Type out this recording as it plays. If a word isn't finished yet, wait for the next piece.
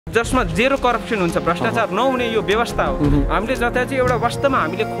जसमा zero corruption हुन्छ, भ्रष्टाचार नहुने यो व्यवस्था हो। हामीले जता चाहिँ एउटा वास्तवमा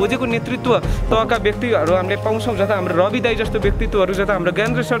हामीले खोजेको नेतृत्व तहका व्यक्तिहरू हामीले पाउँछौँ, जता हाम्रो रवि दाई जस्तो व्यक्तित्वहरू, जता हाम्रो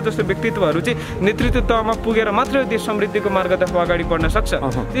ज्ञानेन्द्र सर जस्तो व्यक्तित्वहरू चाहिँ नेतृत्व तहमा पुगेर मात्रै देश समृद्धिको मार्गतर्फ अगाडि बढ्न सक्छ।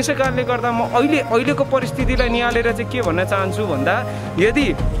 त्यसै कारणले गर्दा म अहिलेको परिस्थितिलाई निहालेर चाहिँ के भन्न चाहन्छु भन्दा, यदि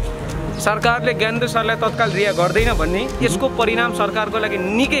सरकारले ज्ञानेन्द्र सरलाई तत्काल रिहा गर्दैन भने यसको परिणाम सरकारको लागि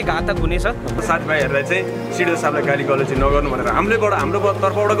निकै घातक हुनेछ। साथीभाइहरूलाई चाहिँ Cdoरssपलाई गाली गलौज नगर्नु भनेर हाम्रो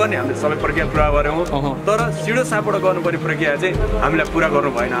तर्फबाट गर्ने हामीले सबै प्रक्रिया पुरा गऱ्यौँ, तर Cdoरssपबाट गर्नुपर्ने प्रक्रिया चाहिँ हामीलाई पुरा गर्नु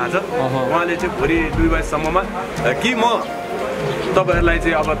भएन। आज उहाँले चाहिँ भोलि 2 बजेसम्ममा कि म तपाईहरुलाई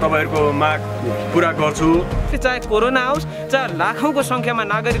चाहिँ अब तपाईहरुको माग पुरा गर्छु, चाहे कोरोना आओस् चाहे लाखौंको संख्यामा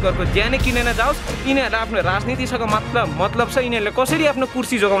नागरिकहरुको ज्यानै किनेन जाओस्, यिनीहरुले आफ्नो राजनीतिसँग मतलब छ। यिनीहरुले कसरी आफ्नो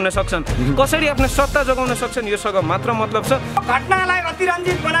कुर्सी जोगाउन सक्छन्, कसरी आफ्नो सत्ता जोगाउन सक्छन्, योसँग मात्र मतलब छ। घटनालाई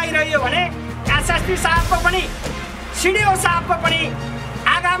अतिरञ्जित बनाइरह्यो भने एसएसपी साहबको पनि Cdoरssपको पनि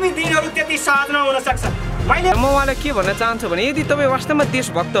आगामी दिनहरु त्यति सहज नहुन सक्छ। म उहाँलाई के भन्न चाहन्छु भने, यदि तपाईँ वास्तवमा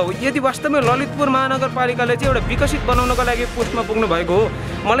देशभक्त हो, यदि वास्तवमा ललितपुर महानगरपालिकाले चाहिँ एउटा विकसित बनाउनको लागि पोस्टमा पुग्नु भएको हो,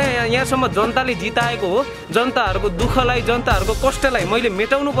 मलाई यहाँसम्म जनताले जिताएको हो, जनताहरूको दुःखलाई जनताहरूको कष्टलाई मैले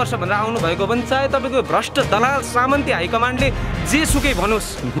मेटाउनु पर्छ भनेर आउनु भएको भने चाहे तपाईँको भ्रष्ट दलाल सामन्ती हाइकमान्डले जे सुकै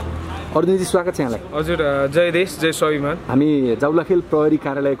भनोस्। अर्जुनजी स्वागत छ यहाँलाई। हजुर, जय देश जय स्वाभिमान। हामी जाउलाखेल प्रहरी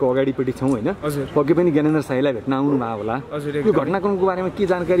कार्यालयको अगाडिपट्टि छौँ होइन? हजुर, पक्कै पनि ज्ञानेन्द्र शाहीलाई भेट्न आउनुभयो होला। हजुर, यो घटनाक्रमको बारेमा के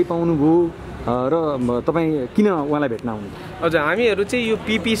जानकारी पाउनुभयो र तपाईँ किन उहाँलाई भेट्न आउनु? हजुर, हामीहरू चाहिँ यो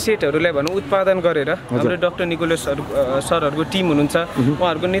पिपी सेटहरूलाई भनौँ उत्पादन गरेर हाम्रो डाक्टर निकोलस सरहरूको टिम हुनुहुन्छ,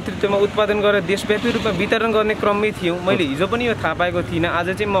 उहाँहरूको नेतृत्वमा उत्पादन गरेर देशव्यापी रूपमा वितरण गर्ने क्रममै थियौँ। मैले हिजो पनि यो थाहा पाएको थिइनँ, आज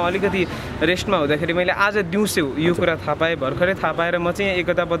चाहिँ म अलिकति रेस्टमा हुँदाखेरि मैले आज दिउँसो यो कुरा थाहा पाएँ, भर्खरै थाहा पाएर म चाहिँ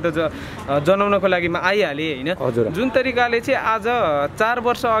एकताबद्ध जनाउनको लागि म आइहालेँ होइन। जुन तरिकाले चाहिँ आज 4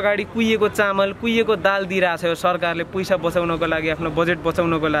 वर्ष अगाडि कुहिएको चामल कुहिएको दाल दिइरहेछ यो सरकारले पैसा बचाउनको लागि, आफ्नो बजेट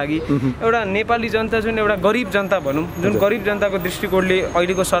बचाउनको लागि। एउटा नेपाली जनता जुन एउटा गरिब जनता भनौँ, जुन गरिब जनताको दृष्टिकोणले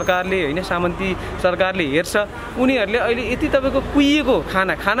अहिलेको सरकारले होइन सामन्ती सरकारले हेर्छ, उनीहरूले अहिले यति तपाईँको कुहिएको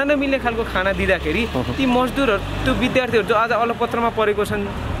खाना नमिल्ने खालको खाना दिँदाखेरि ती मजदुरहरू त्यो विद्यार्थीहरू जो आज अलपत्रमा परेको छन्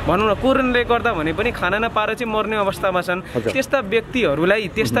भनौँ न, कोरोनाले गर्दा भने पनि खाना नपाएर चाहिँ मर्ने अवस्थामा छन्, त्यस्ता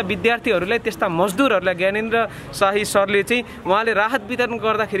व्यक्तिहरूलाई, त्यस्ता विद्यार्थीहरूलाई, त्यस्ता मजदुरहरूलाई ज्ञानेन्द्र शाही सरले चाहिँ उहाँले राहत वितरण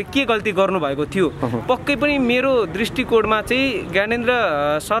गर्दाखेरि के गल्ती गर्नुभएको थियो? पक्कै पनि मेरो दृष्टिकोणमा चाहिँ ज्ञानेन्द्र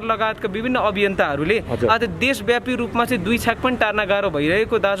सर लगायतका विभिन्न अभियन्ताहरूले आज देशव्यापी रूपमा चाहिँ 2 छ्याक पनि टार्न गाह्रो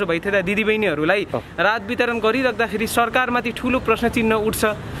भइरहेको दाजुभाइ तथा दिदीबहिनीहरूलाई राहत वितरण गरिराख्दाखेरि सरकारमाथि ठुलो प्रश्न चिन्ह उठ्छ।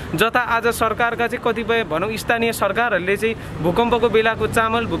 जता आज सरकारका चाहिँ कतिपय भनौँ स्थानीय सरकारहरूले चाहिँ भूकम्पको बेलाको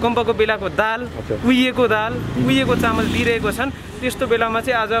चामल, भूकम्पको बेलाको दाल, कुहिएको चामल दिइरहेको छन्, त्यस्तो बेलामा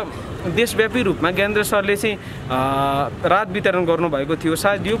चाहिँ आज देशव्यापी रूपमा ज्ञानेन्द्र सरले चाहिँ राहत वितरण गर्नुभएको थियो।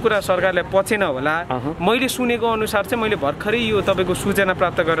 सायद यो कुरा सरकारले पचेन होला। मैले सुनेको अनुसार चाहिँ मैले भर्खरै यो तपाईँको सूचना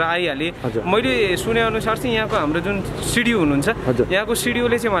प्राप्त गरेर आइहालेँ। मैले सुने अनुसार चाहिँ यहाँको हाम्रो जुन सिडिओ हुनुहुन्छ, यहाँको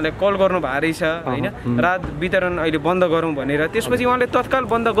सिडिओले चाहिँ उहाँलाई कल गर्नु भएको रहेछ होइन, राहत वितरण अहिले बन्द गरौँ भनेर। त्यसपछि उहाँले तत्काल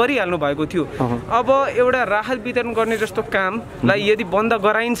बन्द गरिहाल्नु भएको थियो। अब एउटा राहत वितरण गर्ने जस्तो कामलाई यदि बन्द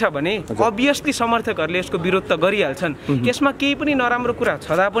गराइन्छ भने अभियसली समर्थकहरूले यसको विरोध त गरिहाल्छन्। यसमा केही पनि नराम्रो कुरा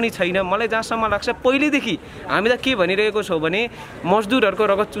छँदा पनि छैन। मलाई जहाँसम्म लाग्छ पहिलेदेखि हामी त के भनिरहेको छौँ भने मजदुरहरूको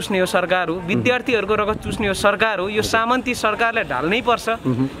रगत चुस्ने यो सरकार हो, विद्यार्थीहरूको रगत चुस्ने यो सरकार हो, यो सामन्ती सरकारलाई ढाल्नै पर्छ,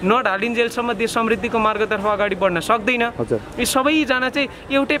 नढालिन्जेलसम्म देश समृद्धिको मार्गतर्फ अगाडि बढ्न सक्दैन। यी सबैजना चाहिँ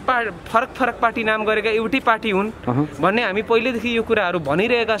एउटै फरक पार्टी नाम गरेका एउटै पार्टी हुन् भन्ने हामी पहिलेदेखि यो कुराहरू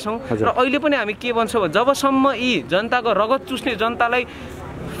भनिरहेका छौँ। र अहिले पनि हामी के भन्छौँ, जबसम्म यी जनताको रगत चुस्ने जनतालाई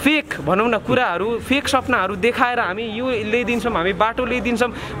फेक भनौँ न कुराहरू, फेक सपनाहरू देखाएर हामी यो ल्याइदिन्छौँ, हामी बाटो ल्याइदिन्छौँ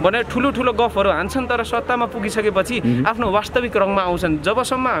भनेर ठुलो गफहरू हान्छन्, तर सत्तामा पुगिसकेपछि आफ्नो वास्तविक रङमा आउँछन्।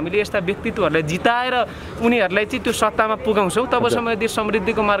 जबसम्म हामीले यस्ता व्यक्तित्वहरूलाई जिताएर उनीहरूलाई चाहिँ त्यो सत्तामा पुगाउँछौँ तबसम्म देश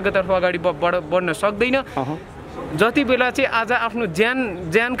समृद्धिको मार्गतर्फ अगाडि बढ्न सक्दैन। जति बेला चाहिँ आज आफ्नो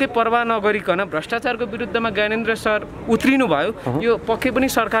ज्यानकै पर्वाह नगरिकन भ्रष्टाचारको विरुद्धमा ज्ञानेन्द्र सर उत्रिनु भयो, यो पक्कै पनि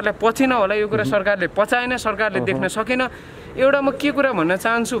सरकारलाई पचेन होला। यो कुरा सरकारले पचाएन, सरकारले देख्न सकेन। एउटा म के कुरा भन्न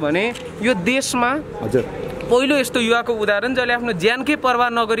चाहन्छु भने यो देशमा पहिलो यस्तो युवाको उदाहरण जसले आफ्नो ज्यानकै पर्वाह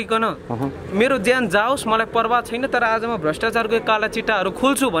नगरिकन मेरो ज्यान जाओस् मलाई पर्वाह छैन तर आज म भ्रष्टाचारको काला चिट्टाहरू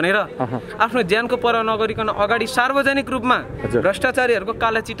खोल्छु भनेर आफ्नो ज्यानको पर्वाह नगरिकन अगाडि सार्वजनिक रूपमा भ्रष्टाचारीहरूको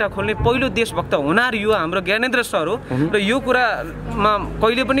काला चिट्टा खोल्ने पहिलो देशभक्त हुनार युवा हाम्रो ज्ञानेन्द्र सर हो। र यो कुरामा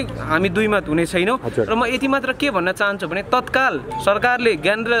कहिले पनि हामी दुईमत हुने छैनौँ। र म यति मात्र के भन्न चाहन्छु भने तत्काल सरकारले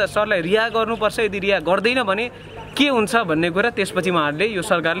ज्ञानेन्द्र सरलाई रिहा गर्नुपर्छ, यदि रिहा गर्दैन भने के हुन्छ भन्ने कुरा त्यसपछि उहाँहरूले यो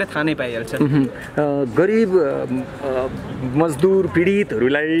सरकारले थाहा नै पाइहाल्छ। गरिब मजदुर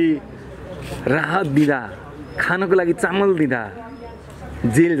पीडितहरूलाई राहत दिँदा, खानको लागि चामल दिँदा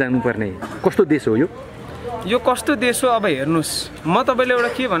जेल जानुपर्ने कस्तो देश हो यो? यो कस्तो देश हो अब हेर्नुहोस्, म तपाईँले एउटा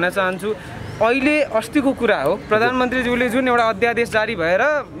के भन्न चाहन्छु, अहिले अस्तिको कुरा हो, प्रधानमन्त्रीज्यूले जुन एउटा अध्यादेश जारी भएर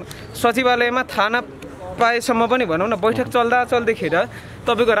सचिवालयमा थाहा नपाएसम्म पनि भनौँ न बैठक चल्दाखेरि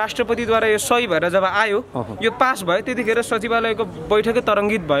तपाईँको राष्ट्रपतिद्वारा यो सही भएर जब आयो, यो पास भयो, त्यतिखेर सचिवालयको बैठकै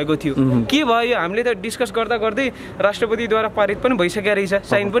तरङ्गित भएको थियो। के भयो यो हामीले त डिस्कस गर्दा गर्दै राष्ट्रपतिद्वारा पारित पनि भइसकेको रहेछ,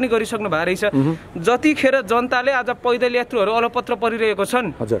 साइन पनि गरिसक्नु भएको रहेछ। जतिखेर जनताले आज पैदल यात्रुहरू अलपत्र परिरहेको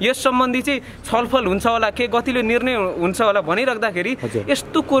छन्, यस सम्बन्धी चाहिँ छलफल हुन्छ होला, के गतिलो निर्णय हुन्छ होला भनिराख्दाखेरि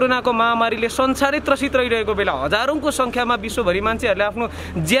यस्तो कोरोनाको महामारीले संसारै त्रसित रहिरहेको बेला, हजारौंको संख्यामा विश्वभरि मान्छेहरूले आफ्नो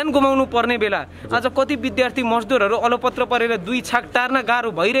ज्यान गुमाउनु पर्ने बेला, आज कति विद्यार्थी मजदुरहरू अलपत्र परेर दुई छाक टार्न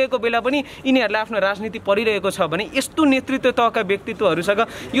गाह्रो भइरहेको बेला पनि यिनीहरूले आफ्नो राजनीति परिरहेको छ भने यस्तो नेतृत्व तहका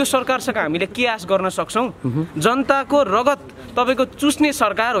व्यक्तित्वहरूसँग यो सरकारसँग हामीले के आश गर्न सक्छौँ? जनताको रगत तपाईँको चुस्ने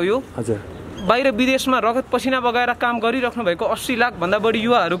सरकार हो यो। बाहिर विदेशमा रगत पसिना बगाएर काम गरिराख्नु भएको 80 लाख भन्दा बढी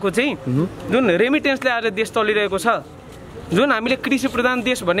युवाहरूको चाहिँ जुन रेमिटेन्सले आज देश चलिरहेको छ, जुन हामीले कृषि प्रधान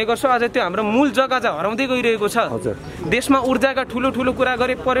देश भन्ने गर्छौँ, आज त्यो हाम्रो मूल जग्गा चाहिँ हराउँदै गइरहेको छ। देशमा ऊर्जाका ठुलो कुरा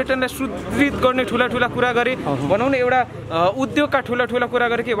गरे, पर्यटनलाई सुदृढ गर्ने ठुला कुरा गरे, भनौँ न एउटा उद्योगका ठुला कुरा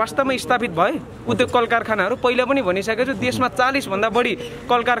गरे के वास्तवमा स्थापित भए उद्योग कल कारखानाहरू? पहिला पनि भनिसकेको छु, देशमा 40 भन्दा बढी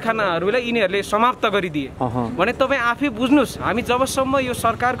कल कारखानाहरूलाई यिनीहरूले समाप्त गरिदिए भने तपाईँ आफै बुझ्नुहोस्। हामी जबसम्म यो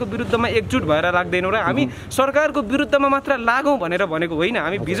सरकारको विरुद्धमा एकजुट भएर लाग्दैनौँ र हामी सरकारको विरुद्धमा मात्र लागौँ भनेर भनेको होइन,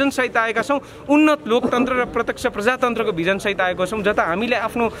 हामी भिजन सहित आएका छौँ, उन्नत लोकतन्त्र र प्रत्यक्ष प्रजातन्त्रको भिजन सहित आएको छौँ, जता हामीले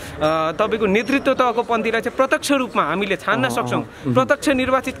आफ्नो तपाईँको नेतृत्व तहको पन्थीलाई चाहिँ प्रत्यक्ष रूपमा हामीले छान्न सक्छौँ। प्रत्यक्ष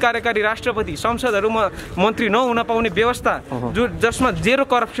निर्वाचित कार्यकारी राष्ट्रपति, संसदहरूमा मन्त्री नहुन पाउने व्यवस्था, जसमा जेरो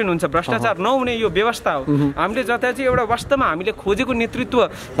करप्सन हुन्छ, भ्रष्टाचार नहुने यो व्यवस्था हो। हामीले जता चाहिँ एउटा वास्तवमा हामीले खोजेको नेतृत्व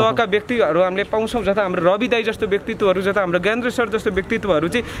तहका व्यक्तिहरू हामीले पाउँछौँ, जता हाम्रो रवि दाई जस्तो व्यक्तित्वहरू, जता हाम्रो ज्ञानेन्द्र सर जस्तो व्यक्तित्वहरू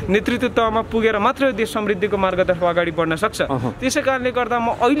चाहिँ नेतृत्व तहमा पुगेर मात्र देश समृद्धिको मार्गतर्फ अगाडि बढ्न सक्छ। त्यसै कारणले गर्दा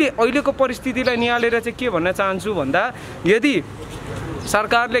म अहिलेको परिस्थितिलाई निहालेर चाहिँ के भन्न चाहन्छु भन्दा, यदि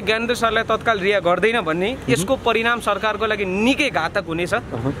सरकारले ज्ञानेन्द्र सरलाई तत्काल रिहा गर्दैन भन्ने यसको परिणाम सरकारको लागि निकै घातक हुनेछ।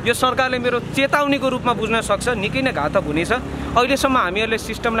 यो सरकारले मेरो चेतावनीको रूपमा बुझ्न सक्छ, निकै नै घातक हुनेछ। अहिलेसम्म हामीहरूले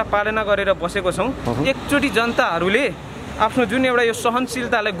सिस्टमलाई पालना गरेर बसेको छौँ, एकचोटि जनताहरूले आफ्नो जुन एउटा यो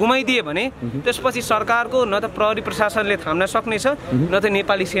सहनशीलतालाई गुमाइदिए भने त्यसपछि सरकारको न त प्रहरी प्रशासनले थाम्न सक्नेछ, न त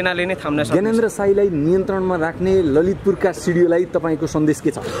नेपाली सेनाले नै थाम्न सक्नेछ। ज्ञानेन्द्र शाहीलाई नियन्त्रणमा राख्ने ललितपुरका सिडिओलाई तपाईँको सन्देश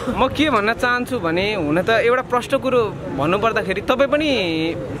के छ? म के भन्न चाहन्छु भने, हुन त एउटा प्रश्न कुरो भन्नुपर्दाखेरि तपाईँ पनि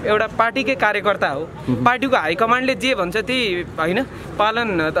एउटा पार्टीकै कार्यकर्ता हो, पार्टीको हाइकमान्डले जे भन्छ त्यही होइन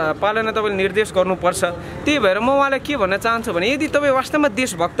पालना तपाईँले निर्देश गर्नुपर्छ। त्यही भएर म उहाँलाई के भन्न चाहन्छु भने, यदि तपाईँ वास्तवमा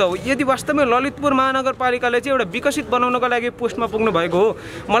देशभक्त हो, यदि वास्तवमा ललितपुर महानगरपालिकालाई चाहिँ एउटा विकसित बनाउनको लागि पोस्टमा पुग्नु भएको हो,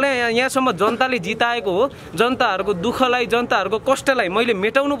 मलाई यहाँसम्म जनताले जिताएको हो, जनताहरूको दुःखलाई, जनताहरूको कष्टलाई मैले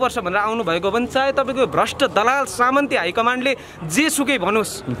मेटाउनु पर्छ भनेर आउनु भएको भने, चाहे तपाईँको भ्रष्ट दलाल सामन्ती हाइकमान्डले जे सुकै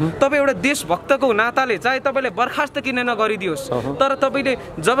भन्नुहोस्, तपाईँ एउटा देशभक्तको नाताले चाहे तपाईँले बर्खास्त किन नगरिदियोस्, तर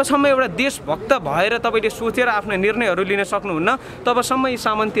तपाईँले जबसम्म एउटा देशभक्त भएर तपाईँले सोचेर आफ्नो निर्णयहरू लिन सक्नुहुन्न, तबसम्म यी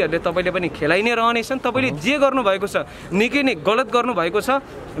सामन्तीहरूले तपाईँले पनि खेलाइ नै रहनेछन्। तपाईँले जे गर्नुभएको छ निकै नै गलत गर्नुभएको छ।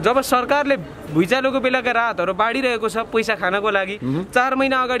 जब सरकारले भुइँचालोको बेलाका राहतहरू बाँडिरहेको छ पैसा खानको लागि, 4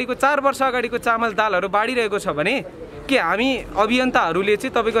 महिना अगाडिको 4 वर्ष अगाडिको चामल दालहरू बाँडिरहेको छ भने के हामी अभियन्ताहरूले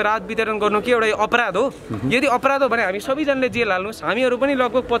चाहिँ तपाईँको राहत वितरण गर्नु के एउटा अपराध हो? यदि अपराध हो भने हामी सबैजनाले जेल हाल्नुहोस्। हामीहरू पनि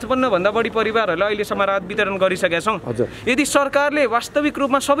लगभग 55 भन्दा बढी परिवारहरूलाई अहिलेसम्म राहत वितरण गरिसकेका छौँ। यदि सरकारले वास्तविक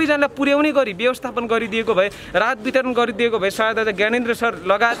रूपमा सबैजनालाई पुर्याउने गरी व्यवस्थापन गरिदिएको भए, राहत वितरण गरिदिएको भए, सायद आज ज्ञानेन्द्र सर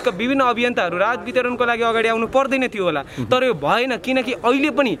लगायतका विभिन्न अभियन्ताहरू राहत वितरणको लागि अगाडि आउनु पर्दैन थियो होला, तर यो भएन। किनकि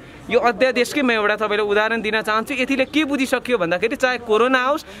अहिले पनि यो अध्यादेशकै म एउटा तपाईँलाई उदाहरण दिन चाहन्छु। यतिले के बुझिसक्यो भन्दाखेरि, चाहे कोरोना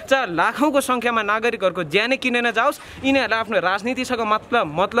आओस्, चाहे लाखौँको सङ्ख्यामा नागरिकहरूको ज्यानै किनेन जाओस्, यिनीहरूलाई आफ्नो राजनीतिसँग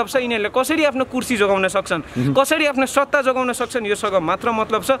मतलब छ। यिनीहरूले कसरी आफ्नो कुर्सी जोगाउन सक्छन्, कसरी आफ्नो सत्ता जोगाउन सक्छन्, योसँग मात्र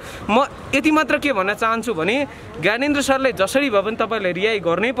मतलब छ। म यति मात्र के भन्न चाहन्छु भने, ज्ञानेन्द्र सरलाई जसरी भए पनि तपाईँहरूले रिहाई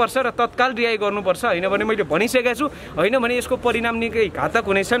गर्नै पर्छ र तत्काल रिहाई गर्नुपर्छ। होइन भने मैले भनिसकेको छु, होइन भने यसको परिणाम निकै घातक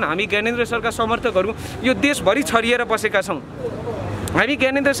हुनेछन्। हामी ज्ञानेन्द्र सरका समर्थकहरू यो देशभरि छरिएर बसेका छौँ। हामी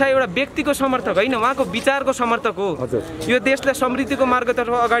ज्ञानेन्द्र शाही एउटा व्यक्तिको समर्थक होइन, उहाँको विचारको समर्थक हो। यो देशलाई समृद्धिको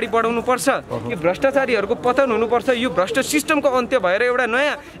मार्गतर्फ अगाडि बढाउनु पर्छ, यो भ्रष्टाचारीहरूको पतन हुनुपर्छ, यो भ्रष्ट सिस्टमको अन्त्य भएर एउटा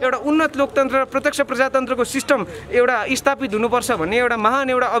नयाँ एउटा उन्नत लोकतन्त्र र प्रत्यक्ष प्रजातन्त्रको सिस्टम एउटा स्थापित हुनुपर्छ भन्ने एउटा महान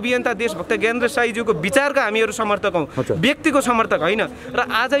एउटा अभियन्ता देशभक्त ज्ञानेन्द्र शाहीज्यूको विचारका हामीहरू समर्थक हौँ, व्यक्तिको समर्थक होइन। र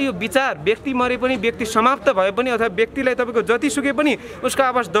आज यो विचार व्यक्ति मरे पनि, व्यक्ति समाप्त भए पनि, अथवा व्यक्तिलाई तपाईँको जतिसुकै पनि उसको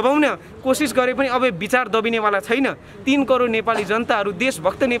आवाज दबाउन कोसिस गरे पनि अब विचार दबिनेवाला छैन। 3 करोड नेपाली जनता,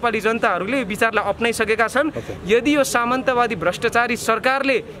 देशभक्त नेपाली जनताहरूले यो विचारलाई अपनाइसकेका छन्। यदि यो सामन्तवादी भ्रष्टाचारी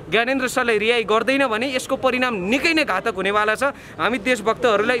सरकारले ज्ञानेन्द्र सरलाई रिहाई गर्दैन भने यसको परिणाम निकै नै घातक हुनेवाला छ। हामी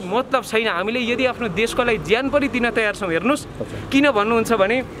देशभक्तहरूलाई मतलब छैन, हामीले यदि आफ्नो देशको लागि ज्यान पनि दिन तयार छौँ। हेर्नुहोस् किन भन्नुहुन्छ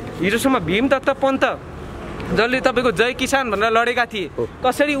भने, हिजोसम्म भीमदत्त पन्त जसले तपाईँको जय किसान भनेर लडेका थिए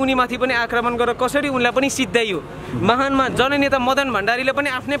कसरी उनीमाथि पनि आक्रमण गरेर कसरी उनलाई पनि सिद्ध्याइयो। महानमा जननेता मदन भण्डारीले पनि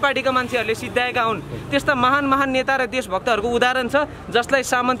आफ्नै पार्टीका मान्छेहरूले सिद्ध्याएका हुन्। त्यस्ता महान महान नेता र देशभक्तहरूको उदाहरण छ जसलाई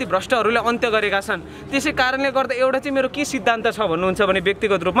सामन्ती भ्रष्टहरूले अन्त्य गरेका छन्। त्यसै कारणले गर्दा एउटा चाहिँ मेरो के सिद्धान्त छ भन्नुहुन्छ भने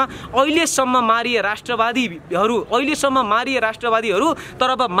व्यक्तिगत रूपमा अहिलेसम्म मारिए राष्ट्रवादीहरू तर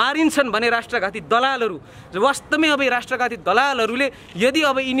अब मारिन्छन् भने राष्ट्रघाती दलालहरू। वास्तवमै अब राष्ट्रघाती दलालहरूले यदि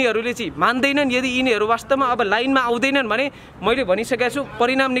अब यिनीहरूले चाहिँ मान्दैनन्, यदि यिनीहरू वास्तवमा अब लाइनमा आउँदैनन् भने मैले भनिसकेको छु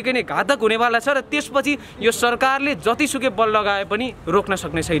परिणाम निकै नै घातक हुनेवाला छ र त्यसपछि यो सरकारले जतिसुकै बल लगाए पनि रोक्न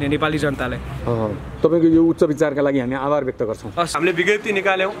सक्ने छैन नेपाली जनतालाई। तपाईँको यो उच्च विचारका लागि हामी आभार व्यक्त गर्छौँ। हामीले विज्ञप्ति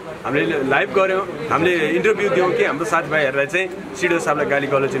निकाल्यौँ, हामीले लाइभ गऱ्यौँ, हामीले इन्टरभ्यू दियौँ कि हाम्रो साथीभाइहरूलाई चाहिँ सिडोसापलाई गाली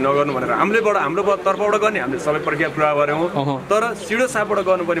गलौज नगर्नु भनेर हाम्रो तर्फबाट गर्ने हामीले सबै प्रक्रिया पुरा गऱ्यौँ। तर सिडोसापबाट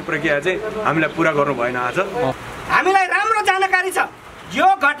गर्नुपर्ने प्रक्रिया चाहिँ हामीलाई पुरा गर्नु भएन। आज हामीलाई राम्रो जानकारी छ यो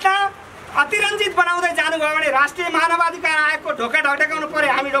घटना अतिरञ्जित बनाउँदै जानुभयो भने राष्ट्रिय मानवाधिकार आयोगको ढोका ढकढकाउनु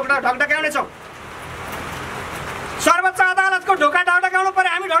पर्यो, हामी ढोका ढकढकाउनेछौँ। सर्वोच्च अदालतको ढोका ढकढकाउनु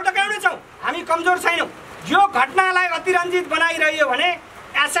पर्यो, हामी ढकढकाउनेछौँ। हामी कमजोर छैनौँ। यो घटनालाई अतिरञ्जित बनाइरह्यो भने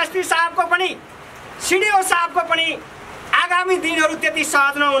एसएसपी साहबको पनि सिडिओ साहबको पनि आगामी दिनहरू त्यति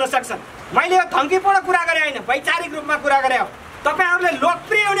सहज नहुन सक्छन्। मैले यो धम्कीपूर्ण कुरा गरेँ होइन, वैचारिक रूपमा कुरा गरेँ हो। तपाईँहरूले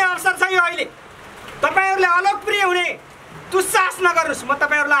लोकप्रिय हुने अवसर छ यो अहिले। तपाईँहरूले अलोकप्रिय हुने दुस्साहस नगर्नुहोस्। म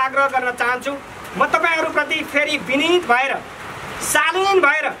तपाईँहरूलाई आग्रह गर्न चाहन्छु। म तपाईँहरूप्रति फेरि विनीत भएर शालीन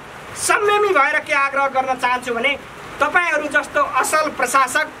भएर संयमी भएर के आग्रह गर्न चाहन्छु भने तपाईँहरू जस्तो असल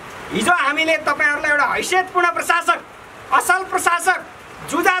प्रशासक, हिजो हामीले तपाईँहरूलाई एउटा हैसियतपूर्ण प्रशासक, असल प्रशासक,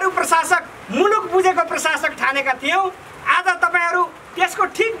 जुझारु प्रशासक, मुलुक बुझेको प्रशासक ठानेका थियौँ। आज तपाईँहरू त्यसको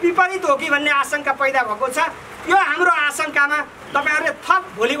ठिक विपरीत हो कि भन्ने आशंका पैदा भएको छ। यो हाम्रो आशंकामा तपाईँहरूले थप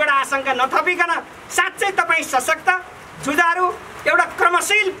भोलिबाट आशंका नथपिकन साँच्चै तपाईँ सशक्त, जुझारु, एउटा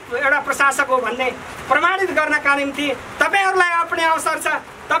क्रमशील एउटा प्रशासक हो भन्ने प्रमाणित गर्नका निम्ति तपाईँहरूलाई आफ्नै अवसर छ।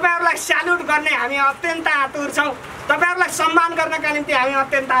 तपाईँहरूलाई स्याल्युट गर्ने हामी अत्यन्त आतुर छौँ। तपाईँहरूलाई सम्मान गर्नका निम्ति हामी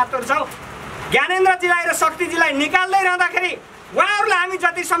अत्यन्त आतुर छौँ। ज्ञानेन्द्रजीलाई र शक्तिजीलाई निकाल्दै रहँदाखेरि उहाँहरूलाई हामी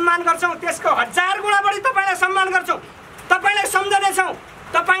जति सम्मान गर्छौँ त्यसको 1000 गुणा बढी तपाईँलाई सम्मान गर्छौँ। तपाईँलाई सम्झनेछौँ।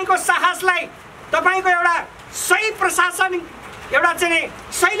 तपाईँको साहसलाई, तपाईँको एउटा सही प्रशासनिक एउटा चाहिँ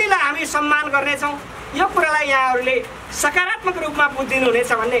शैलीलाई हामी सम्मान गर्नेछौँ। यो कुरालाई यहाँहरूले सकारात्मक रूपमा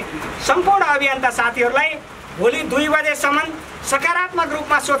बुझिदिनुहुनेछ भन्ने सम्पूर्ण अभियन्ता साथीहरूलाई भोलि 2 बजेसम्म सकारात्मक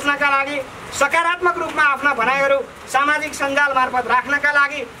रूपमा सोच्नका लागि, सकारात्मक रूपमा आफ्ना भनाइहरू सामाजिक सञ्जाल मार्फत राख्नका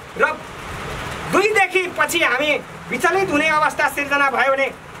लागि र 2 देखि पछि हामी विचलित हुने अवस्था सिर्जना भयो भने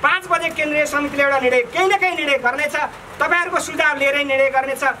 5 बजे केन्द्रीय समितिले एउटा निर्णय केही न केही निर्णय गर्नेछ। तपाईँहरूको सुझाव लिएरै निर्णय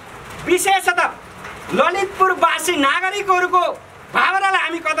गर्नेछ। विशेषतः ललितपुरवासी नागरिकहरूको भावनालाई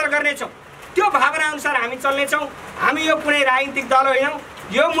हामी कदर गर्नेछौँ। त्यो भावना अनुसार हामी चल्नेछौँ। हामी यो कुनै राजनीतिक दल होइनौँ।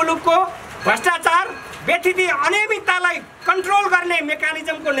 यो मुलुकको भ्रष्टाचार, व्यथिति, अनियमिततालाई कन्ट्रोल गर्ने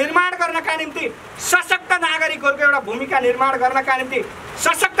मेकानिजमको निर्माण गर्नका निम्ति, सशक्त नागरिकहरूको एउटा भूमिका निर्माण गर्नका निम्ति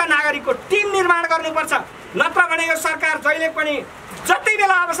सशक्त नागरिकको टिम निर्माण गर्नुपर्छ। नत्र भने यो सरकार जहिले पनि जति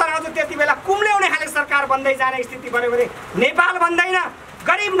बेला अवसर आउँछ त्यति बेला कुम्ल्याउने खाले सरकार बन्दै जाने स्थिति बन्यो भने नेपाल बन्दैन,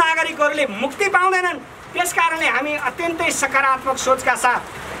 गरिब नागरिकहरूले मुक्ति पाउँदैनन्। त्यसकारणले हामी अत्यन्तै सकारात्मक सोचका साथ,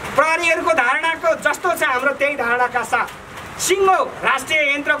 प्रहरीहरूको धारणाको जस्तो छ हाम्रो त्यही धारणाका साथ, सिङ्गो राष्ट्रिय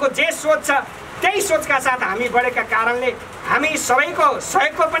यन्त्रको जे सोच छ त्यही सोचका साथ हामी बढेका कारणले हामी सबैको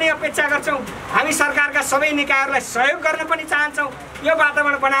सहयोगको पनि अपेक्षा गर्छौँ। हामी सरकारका सबै निकायहरूलाई सहयोग गर्न पनि चाहन्छौँ। यो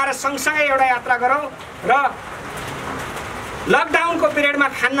वातावरण बनाएर सँगसँगै एउटा यात्रा गरौँ र लकडाउनको पिरियडमा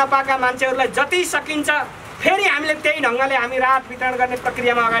खान नपाएका मान्छेहरूलाई जति सकिन्छ फेरि हामीले त्यही ढङ्गले हामी राहत वितरण गर्ने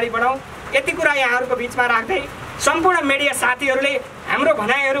प्रक्रियामा अगाडि बढौँ। यति कुरा यहाँहरूको बिचमा राख्दै सम्पूर्ण मिडिया साथीहरूले हाम्रो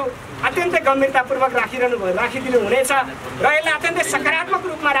भनाइहरू अत्यन्तै गम्भीरतापूर्वक राखिदिनु हुनेछ र यसलाई अत्यन्तै सकारात्मक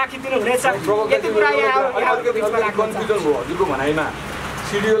रूपमा राखिदिनु हुनेछ। यति कुरा यहाँहरूको बिचमा कन्फ्युजन भयो हजुरको भनाइमा।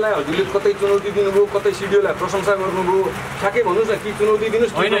 सिडिओलाई हजुरले कतै चुनौती दिनुभयो, कतै सिडिओलाई प्रशंसा गर्नुभयो, ठ्याक्कै भन्नुहोस् न कि चुनौती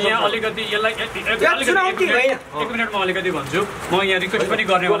दिनुहोस् होइन। यहाँ अलिकति यसलाई एक मिनट म अलिकति भन्छु। म यहाँ रिक्वेस्ट पनि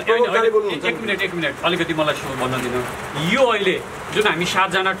गर्ने एक मिनट अलिकति मलाई भन्न दिनु। यो अहिले जुन हामी 7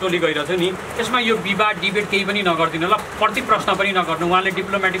 जना टोली गइरहेछौँ नि, यसमा यो विवाद डिबेट केही पनि नगरिदिनु ल, प्रति प्रश्न पनि नगर्नु। उहाँले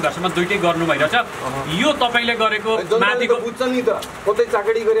डिप्लोमेटिक भाषामा दुइटै गर्नु भइरहेछ। यो तपाईँले गरेको माथिको बुझ्छ नि त, कतै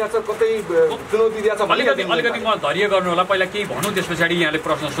चाकडी गरिरहेछ, कतै चुनौती दिएछ। अलिकति म धैर्य गर्नु होला, पहिला केही भन्नु त्यस पछाडि यहाँले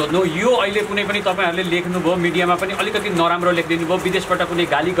प्रश्न सोध्नु। यो अहिले कुनै पनि तपाईँहरूले लेख्नुभयो, मिडियामा पनि अलिकति नराम्रो लेखिदिनु भयो, विदेशबाट कुनै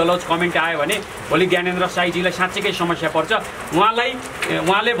गाली गलौज कमेन्ट आयो भने भोलि ज्ञानेन्द्र शाहीजीलाई साँच्चैकै समस्या पर्छ।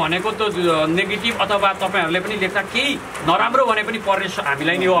 उहाँले भनेको त नेगेटिभ अथवा तपाईँहरूले पनि लेख्दा केही नराम्रो भने पनि पर्ने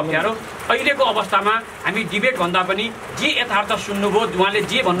हामीलाई नै हो अप्ठ्यारो। अहिलेको अवस्थामा हामी डिबेट भन्दा पनि जे यथार्थ सुन्नुभयो उहाँले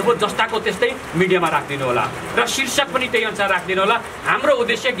जे भन्नुभयो जस्ताको त्यस्तै मिडियामा राखिदिनु होला र शीर्षक पनि त्यही अनुसार राखिदिनु होला। हाम्रो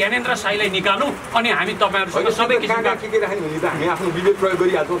उद्देश्य ज्ञानेन्द्र शाहीलाई निकाल्नु अनि हामी तपाईँहरूसँग सबै किसिमका के राख्ने भने त हामी आफ्नो विवेक प्रयोग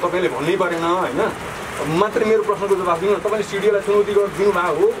गरिहाल्छौँ, तपाईँले भन्नै परेन होइन। मात्र मेरो प्रश्नको जवाफ दिनु, तपाईँले सिडिओलाई चुनौती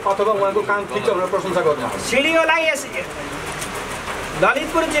दिनुभएको हो अथवा उहाँको काम ठिक छ भनेर प्रशंसा गर्नुभएको? सिडिओलाई यस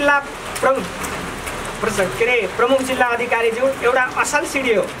ललितपुर जिल्ला प्रमुख जिल्ला अधिकारीज्यू एउटा असल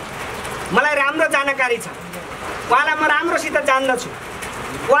सिडिओ, मलाई राम्रो जानकारी छ, उहाँलाई म राम्रोसित जान्दछु।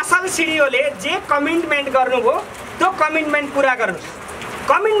 असल सिडिओले जे कमिटमेन्ट गर्नुभयो त्यो कमिटमेन्ट पुरा गर्नुहोस्।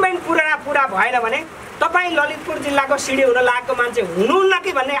 कमिटमेन्ट पुरा भएन भने तपाईँ ललितपुर जिल्लाको सिडिओ हुन लागेको मान्छे हुनुहुन्न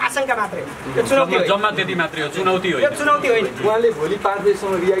कि भन्ने आशंका मात्रै हो। त्यो चुनौती हो, जम्मा त्यति मात्रै हो, चुनौती हो। यो चुनौती होइन। उहाँले भोलि 5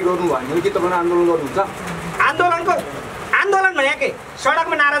 बजेसम्म रिहाई गर्नु भयो भने के तपाईँ आन्दोलन गर्नुहुन्छ? आन्दोलन भने के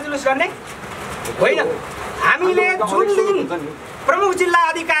सडकमा नारा जुलुस गर्ने होइन। हामीले जुन दिन प्रमुख जिल्ला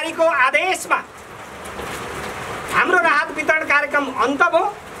अधिकारीको आदेशमा हाम्रो राहत वितरण कार्यक्रम अन्त भयो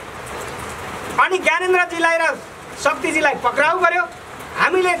अनि ज्ञानेन्द्रजीलाई र शक्तिजीलाई पक्राउ गर्यो,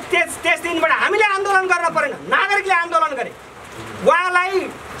 हामीले त्यस दिनबाट हामीले आन्दोलन गर्न परेन, नागरिकले आन्दोलन गरे।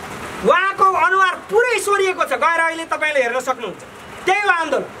 उहाँको अनुहार पुरै सोरिएको छ, गएर अहिले तपाईँले हेर्न सक्नुहुन्छ। त्यही हो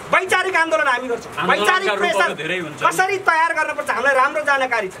आन्दोलन, वैचारिक आन्दोलन हामी गर्छौँ। वैचारिक प्रेसर कसरी तयार गर्नुपर्छ हामीलाई राम्रो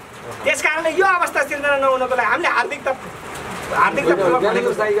जानकारी छ। त्यसकारणले यो अवस्था सिर्जना नहुनको लागि हामीले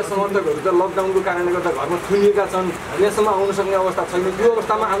ज्ञानेन्द्र शाहीका समर्थकहरू त लकडाउनको कारणले गर्दा घरमा थुनिएका छन्, यहाँसम्म आउन सक्ने अवस्था छैन। यो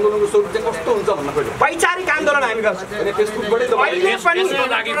अवस्थामा आन्दोलनको स्वरूप चाहिँ कस्तो हुन्छ भन्न खोज्यो? वैचारिक आन्दोलन हामी गर्छौँ।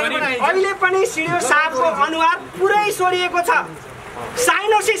 अहिले पनि सिडिओ साहबको अनुहार पुरै सोरिएको छ,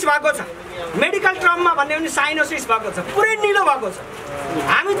 साइनोसिस भएको छ, मेडिकल टर्ममा भन्यो भने साइनोसिस भएको छ, पुरै निलो भएको छ।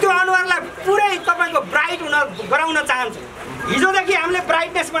 हामी त्यो अनुहारलाई पुरै तपाईँको ब्राइट गराउन चाहन्छौँ। हिजोदेखि हामीले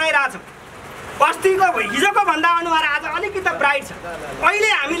ब्राइटनेस बनाइरहेछौँ। हिजोको भन्दा अनुहार आज अलिकति ब्राइट छ। अहिले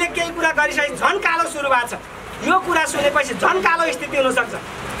हामीले केही कुरा गरिसके झन् कालो सुरु भएको छ। यो कुरा सुनेपछि झन् कालो स्थिति हुनसक्छ।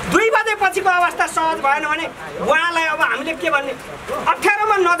 2 बजेपछिको अवस्था सहज भएन भने उहाँलाई अब हामीले के भन्ने, 18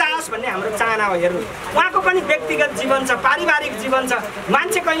 मा नजाओस् भन्ने हाम्रो चाहना हो। हेर्नु, उहाँको पनि व्यक्तिगत जीवन छ, पारिवारिक जीवन छ।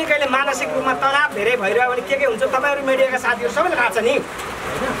 मान्छे कहिले मानसिक रूपमा तनाव धेरै भइरह्यो भने के हुन्छ तपाईँहरू मिडियाका साथीहरू सबैले थाहा छ नि।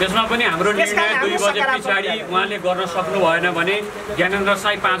 त्यसमा पनि हाम्रो निर्णय 2 बजे पछाडि उहाँले गर्न सक्नु भएन भने, ज्ञानेन्द्र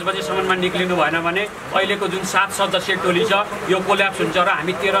शाही 5 बजेसम्ममा निक्लिनु भएन भने अहिलेको जुन 7 सदस्यीय टोली छ यो कोल्याप्स हुन्छ र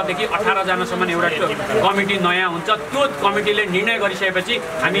हामी 13 देखि 18 जनासम्म एउटा कमिटी नयाँ हुन्छ। त्यो कमिटीले निर्णय गरिसकेपछि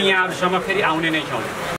हामी यहाँहरूसम्म फेरि आउने नै छौँ।